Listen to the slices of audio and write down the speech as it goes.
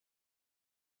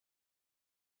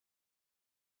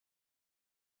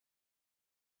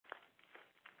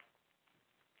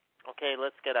Okay,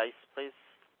 let's get ice, please.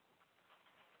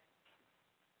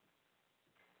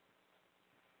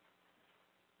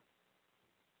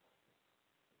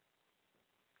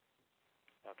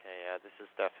 Okay, yeah, this is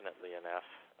definitely an F.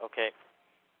 Okay.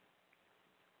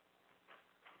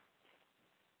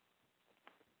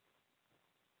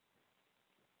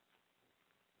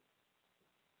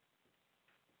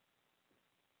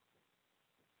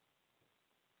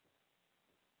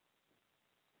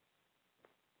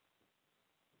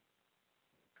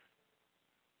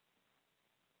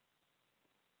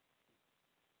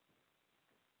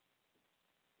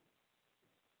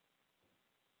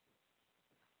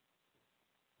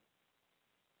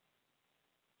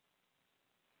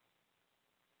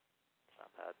 Not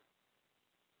bad.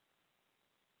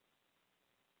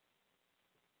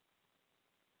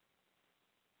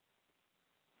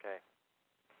 Okay.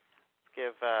 Let's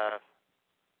give 5,000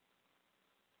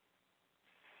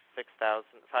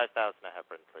 a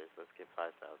heparin, please. Let's give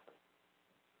 5,000.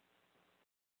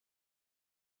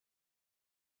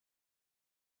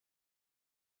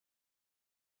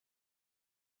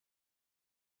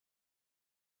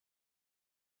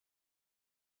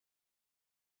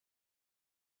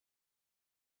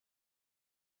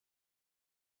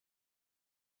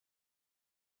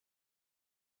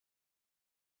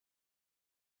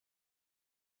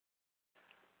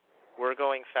 We're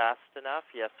going fast enough.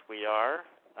 Yes, we are.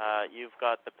 You've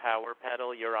got the power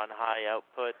pedal. You're on high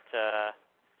output.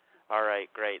 All right,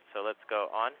 great. So let's go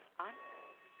on. On?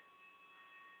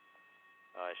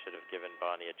 Oh, I should have given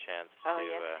Bonnie a chance to... Oh,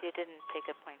 yes, you didn't take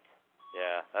a point.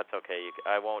 Yeah, that's okay.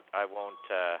 I won't...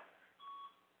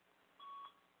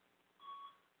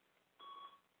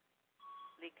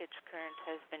 Leakage current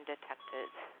has been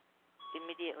detected.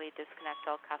 Immediately disconnect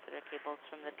all catheter cables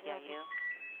from the PIU.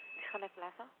 Disconnect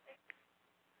lasso.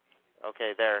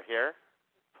 Okay, here.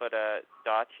 Put a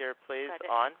dot here, please.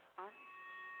 On.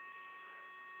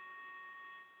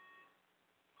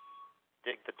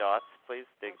 Dig the dots, please.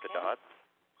 Dig the dots.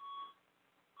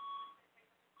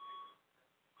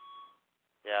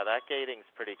 Yeah, that gating's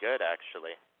pretty good,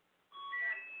 actually.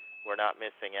 We're not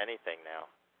missing anything now.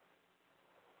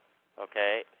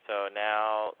 Okay, so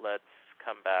now let's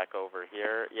come back over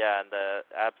here. Yeah, and the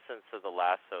absence of the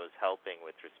lasso is helping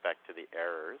with respect to the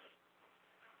errors.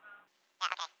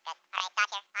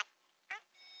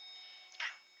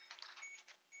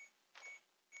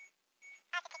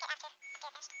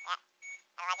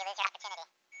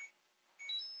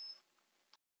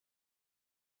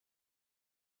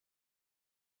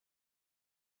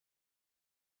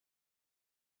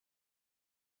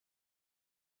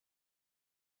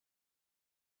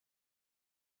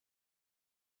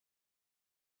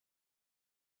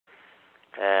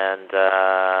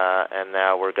 And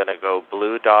now we're going to go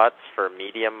blue dots for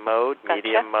medium mode. Gotcha.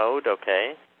 Medium mode,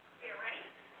 okay.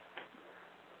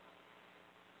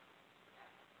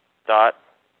 Dot.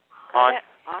 On.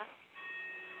 On.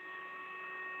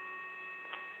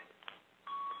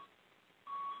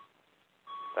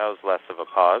 That was less of a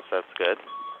pause. That's good.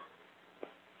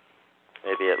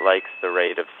 Maybe it likes the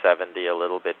rate of 70 a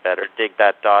little bit better. Dig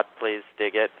that dot, please.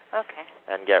 Dig it. Okay.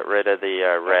 And get rid of the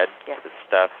red yes.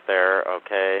 stuff there.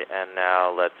 Okay. And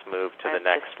now let's move to the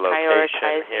next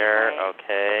location here.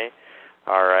 Okay.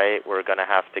 All right. We're going to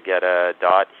have to get a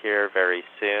dot here very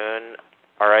soon.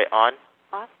 All right. On.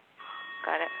 On.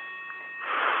 Got it.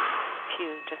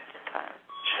 Phew, just in time.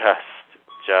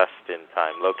 Just in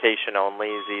time. Location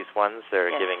only, these ones. They're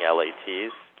giving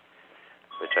LATs,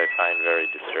 which I find very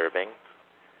disturbing.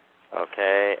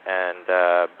 Okay,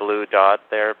 and blue dot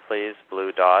there, please.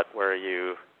 Blue dot where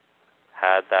you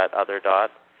had that other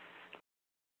dot.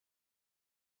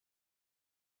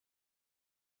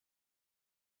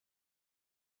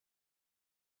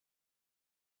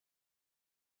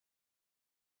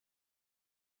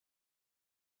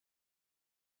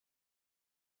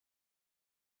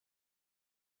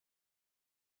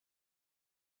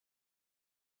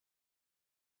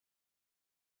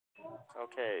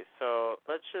 Okay, so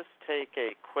let's just take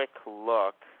a quick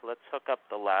look. Let's hook up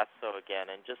the lasso again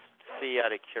and just see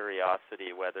out of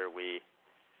curiosity whether we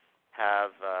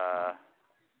have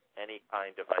any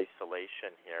kind of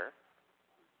isolation here.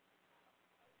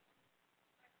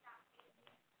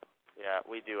 Yeah,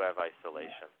 we do have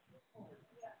isolation.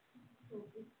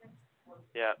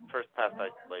 Yeah, first pass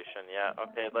isolation. Yeah,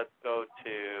 okay, let's go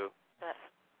to...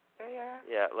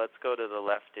 Yeah, let's go to the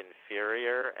left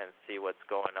inferior and see what's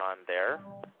going on there.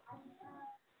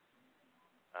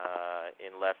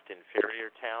 In left inferior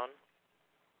town.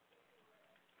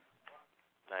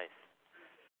 Nice.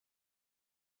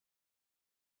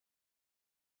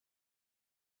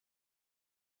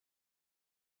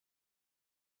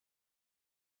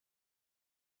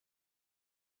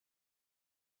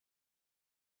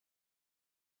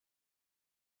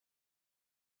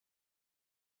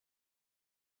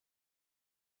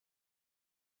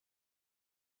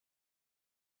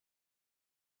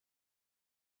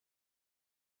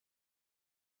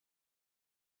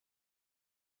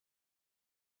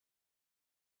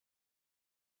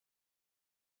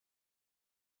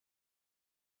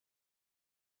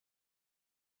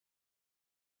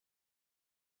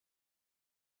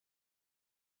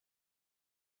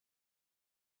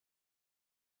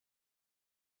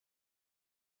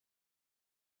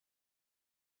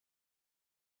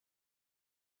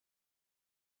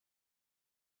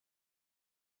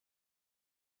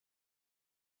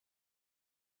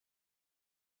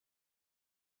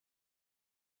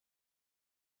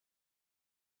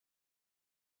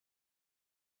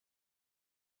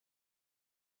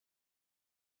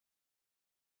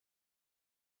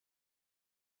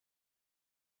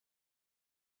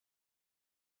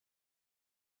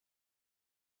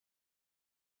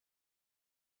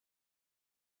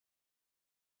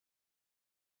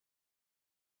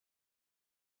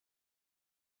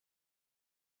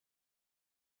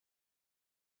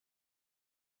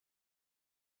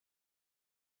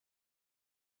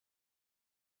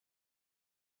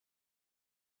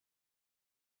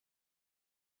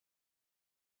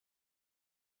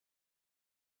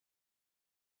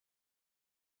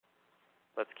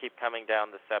 Let's keep coming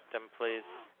down the septum, please.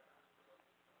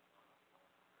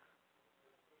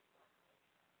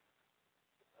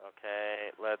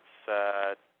 Okay, let's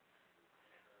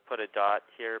put a dot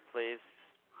here, please.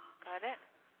 Got it.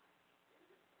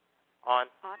 On.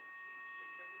 On.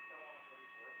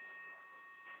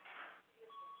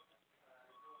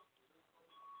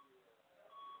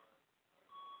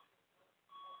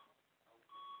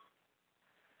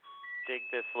 Dig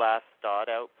this last dot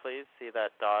out, please. See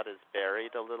that dot is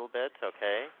buried a little bit.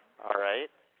 Okay. All right.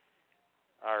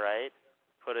 All right.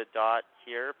 Put a dot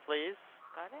here, please.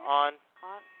 Got it. On.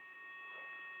 On.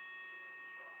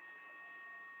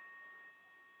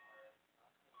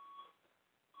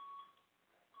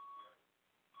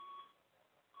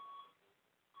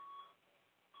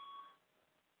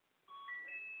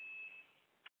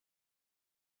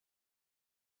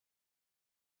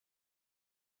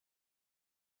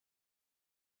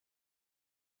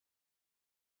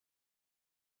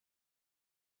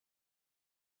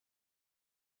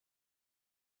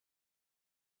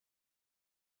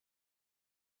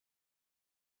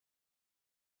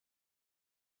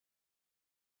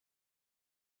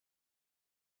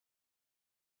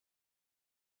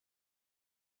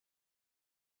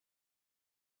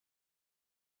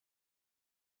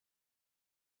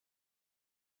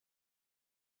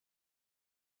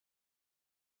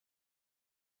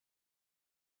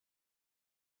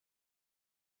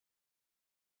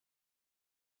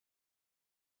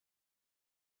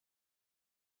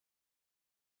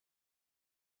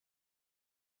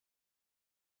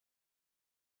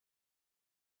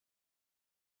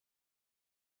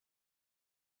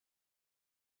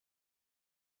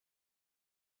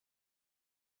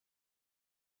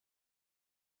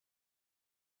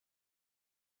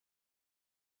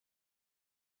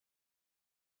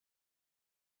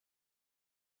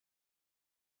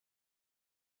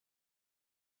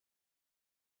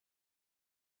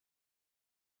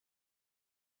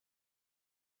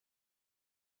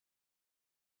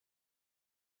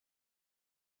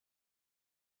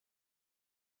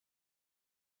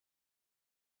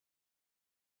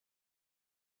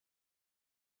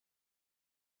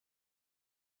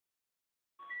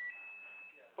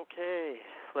 Okay,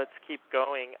 let's keep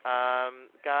going.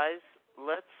 Guys,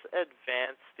 let's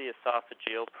advance the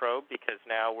esophageal probe because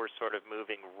now we're sort of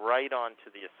moving right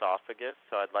onto the esophagus.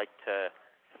 So I'd like to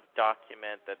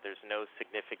document that there's no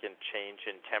significant change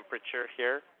in temperature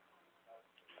here.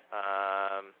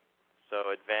 So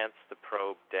advance the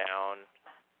probe down.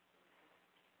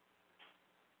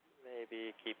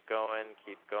 Maybe keep going,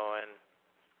 keep going.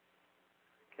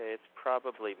 Okay, it's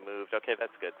probably moved. Okay,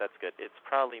 that's good. That's good. It's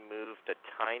probably moved a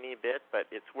tiny bit,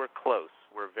 but we're close.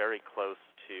 We're very close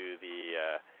to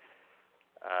the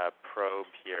probe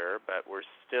here, but we're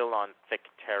still on thick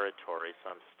territory,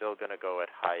 so I'm still going to go at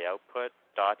high output.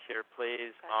 Dot here,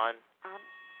 please. On. On.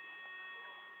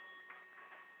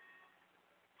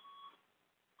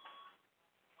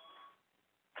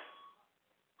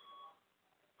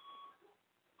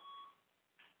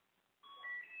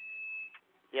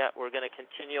 Yeah, we're going to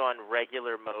continue on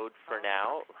regular mode for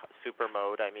now. Super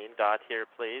mode, I mean. Dot here,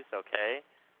 please. Okay.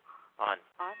 On.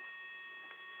 On.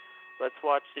 Let's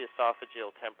watch the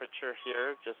esophageal temperature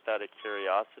here, just out of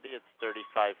curiosity. It's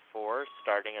 35.4,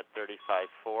 starting at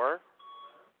 35.4.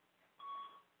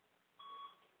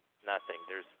 Nothing.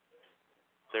 There's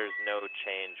no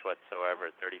change whatsoever,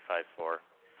 35.4.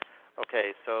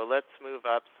 Okay, so let's move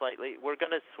up slightly. We're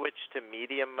going to switch to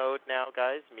medium mode now,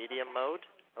 guys. Medium mode.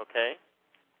 Okay.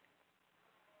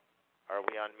 Are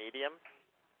we on medium?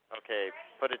 Okay,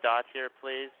 put a dot here,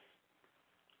 please.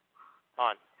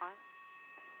 On. On.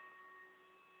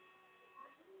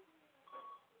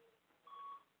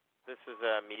 This is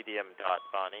a medium dot,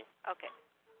 Bonnie. Okay.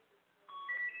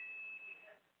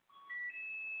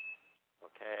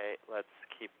 Okay, let's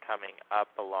keep coming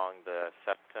up along the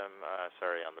septum,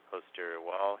 on the posterior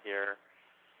wall here.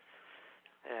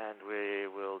 And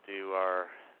we will do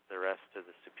the rest of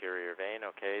the superior vein.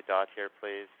 Okay, dot here,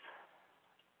 please.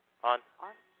 On.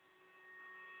 On.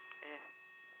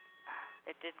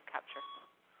 It didn't capture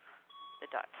the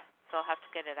dot, so I'll have to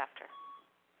get it after.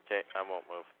 Okay, I won't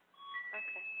move.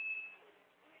 Okay.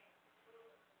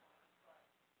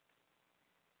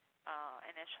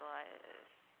 Initialize.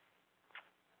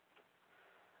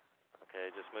 Okay,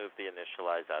 just move the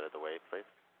initialize out of the way, please.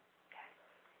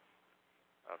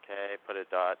 Okay, put a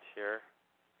dot here.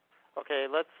 Okay,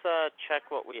 let's check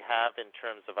what we have in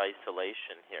terms of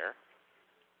isolation here.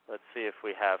 Let's see if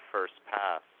we have first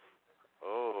pass.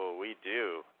 Oh, we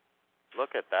do.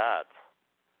 Look at that.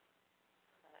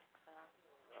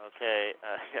 Okay,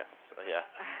 yes, yeah,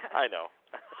 I know.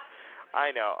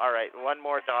 I know. All right, one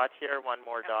more dot here, one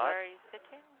more dot. Where are you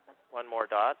sitting? One more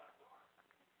dot.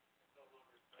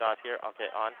 Dot here.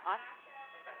 Okay, on. On.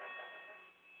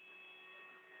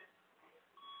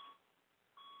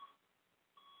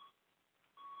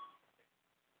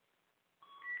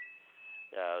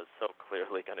 Yeah, it's so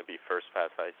clearly going to be first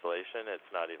pass isolation, it's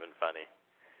not even funny.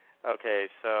 Okay,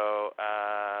 so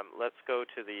let's go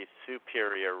to the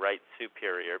superior, right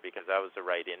superior, because that was the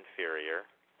right inferior.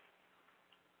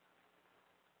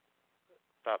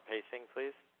 Stop pacing,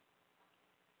 please.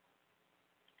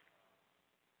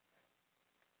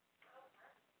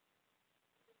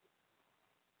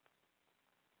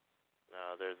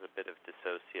 No, there's a bit of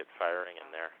dissociate firing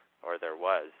in there, or there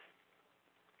was.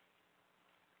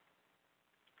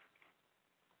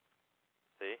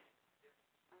 See?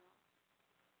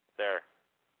 There.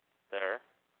 There.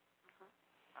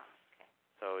 Okay.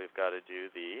 So we've got to do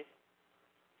the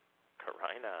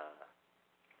carina.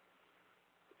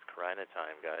 It's carina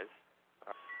time, guys.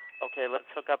 Okay, let's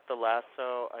hook up the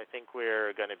lasso. I think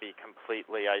we're going to be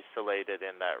completely isolated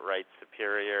in that right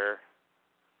superior.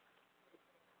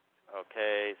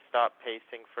 Okay, stop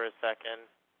pacing for a second.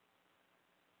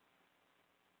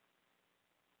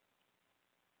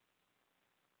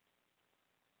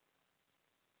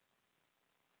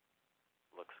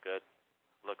 Looks good.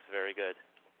 Looks very good.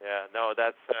 Yeah, no,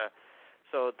 that's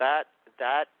so that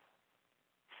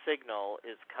signal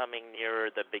is coming nearer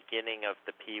the beginning of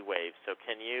the P wave. So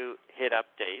can you hit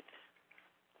update?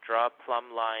 Draw a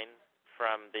plumb line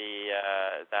from the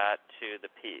that to the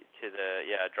P to the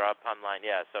draw a plumb line.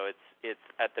 Yeah, so it's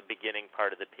at the beginning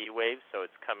part of the P wave, so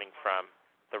it's coming from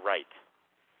the right.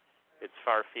 It's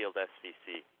far field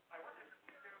SVC.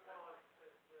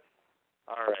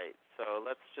 All right, so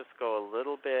let's just go a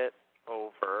little bit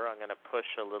over. I'm going to push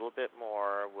a little bit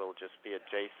more. We'll just be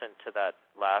adjacent to that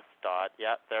last dot.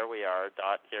 Yeah, there we are.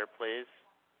 Dot here, please.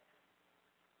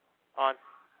 On.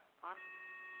 On.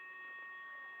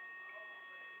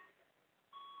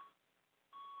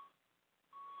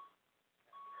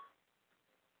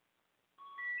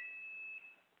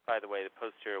 By the way, the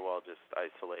posterior wall just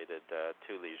isolated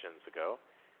 2 lesions ago.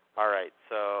 All right,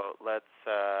 so let's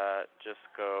just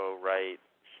go right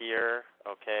here.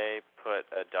 Okay, put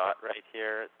a dot right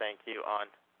here. Thank you. On.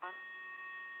 On.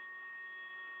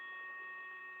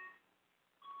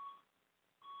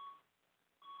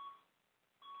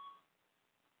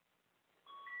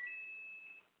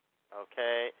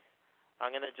 Okay,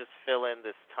 I'm going to just fill in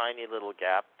this tiny little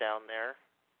gap down there.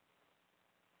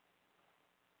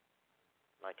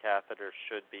 My catheter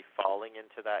should be falling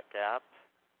into that gap,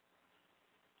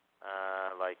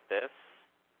 like this.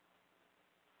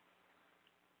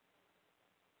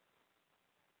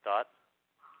 Dot.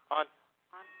 On.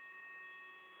 On.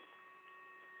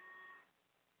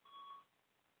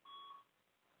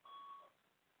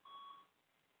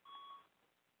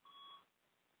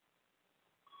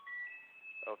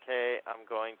 Okay, I'm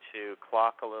going to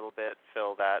clock a little bit,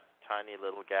 fill that tiny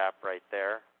little gap right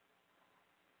there.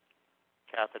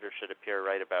 Catheter should appear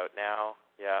right about now.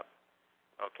 Yep.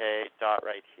 Okay, dot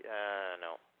right here.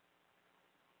 No.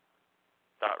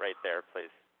 Dot right there,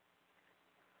 please.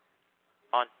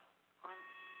 On. On.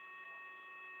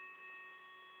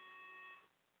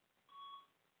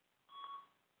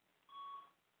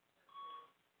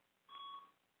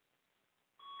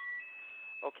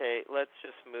 Okay, let's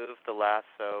just move the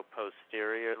lasso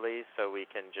posteriorly so we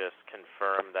can just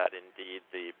confirm that indeed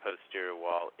the posterior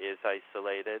wall is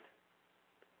isolated.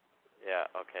 Yeah,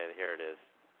 okay, here it is.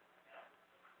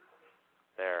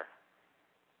 There.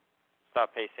 Stop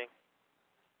pacing.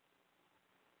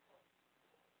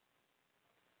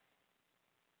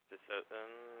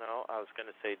 No, I was going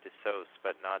to say dissose,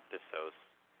 but not dissose.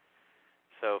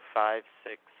 So 5,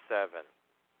 6, 7.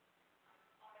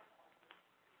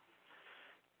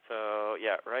 So,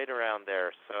 yeah, right around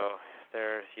there. So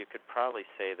there, you could probably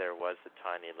say there was a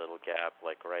tiny little gap,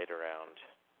 like right around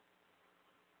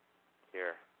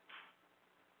here.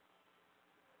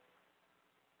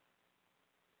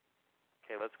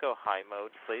 Okay, let's go high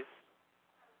mode, please.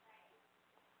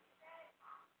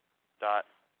 Dot.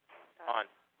 On.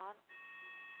 On.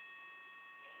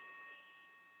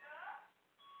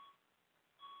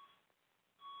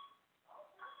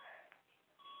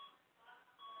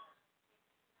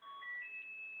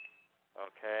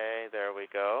 Okay, there we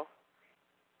go.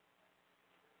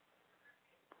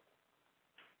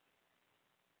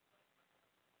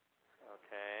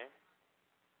 Okay.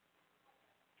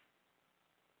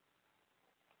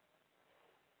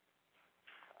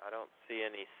 I don't see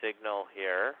any signal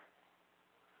here.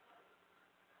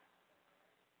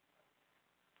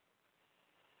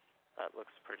 That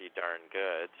looks pretty darn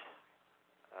good.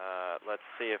 Let's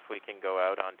see if we can go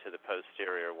out onto the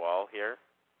posterior wall here.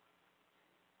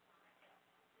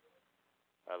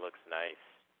 That looks nice.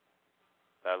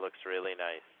 That looks really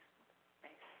nice.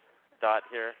 Nice. Dot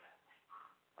here.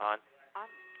 On. On.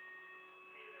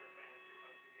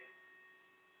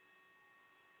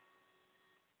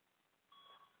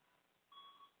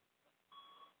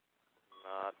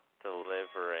 Not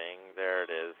delivering. There it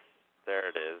is. There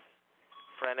it is.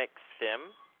 Phrenic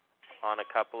stim on a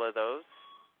couple of those.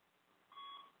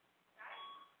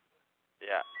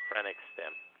 Yeah, phrenic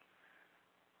stim.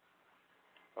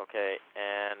 Okay,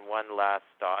 and one last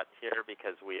dot here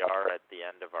because we are at the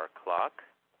end of our clock.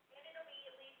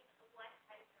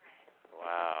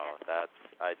 Wow, that's,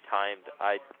 I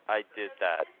did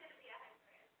that.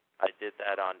 I did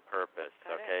that on purpose.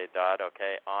 Okay, dot,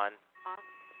 okay, on. On.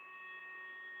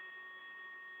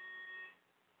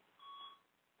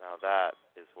 Now that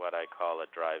is what I call a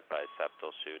drive-by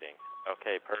septal shooting.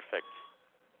 Okay, perfect.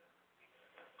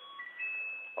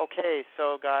 Okay,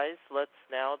 so guys, let's,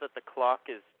 now that the clock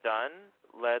is done,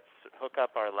 let's hook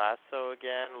up our lasso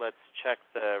again. Let's check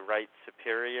the right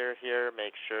superior here,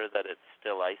 make sure that it's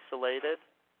still isolated.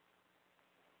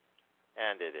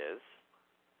 And it is.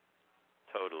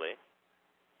 Totally.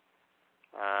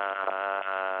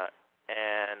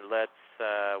 And let's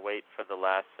wait for the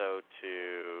lasso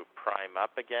to prime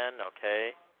up again,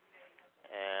 okay?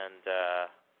 And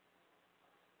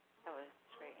That was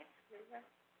right inferior?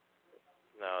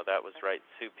 no, that was right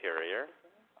superior.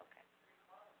 Okay.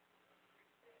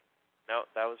 No,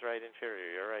 that was right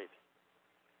inferior. You're right.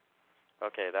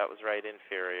 Okay, that was right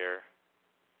inferior.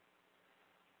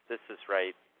 This is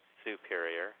right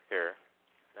superior. Here.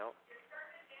 No.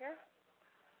 Here?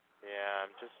 Yeah,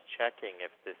 I'm just checking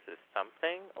if this is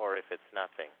something or if it's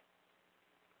nothing.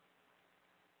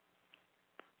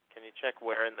 Can you check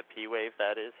where in the P wave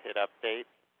that is? Hit update.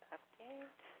 Update.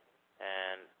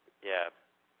 And, yeah,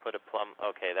 put a plumb.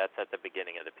 Okay, that's at the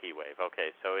beginning of the P wave.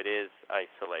 Okay, so it is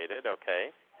isolated.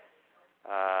 Okay.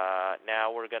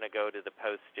 Now we're going to go to the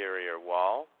posterior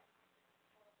wall.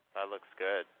 That looks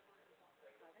good.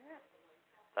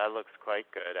 That looks quite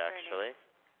good, actually.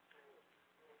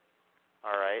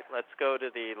 All right, let's go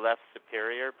to the left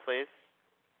superior, please.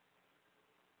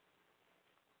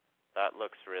 That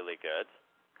looks really good.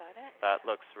 Got it. That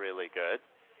looks really good.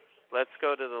 Let's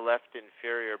go to the left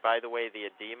inferior. By the way, the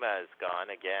edema is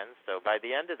gone again. So by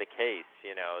the end of the case,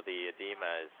 you know, the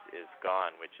edema is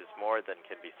gone, which is more than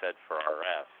can be said for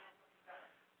RF,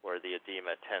 where the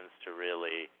edema tends to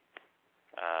really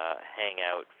hang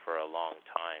out for a long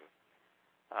time.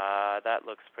 That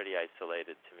looks pretty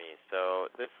isolated to me. So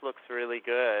this looks really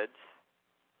good.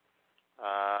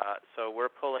 So we're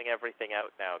pulling everything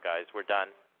out now, guys. We're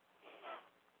done.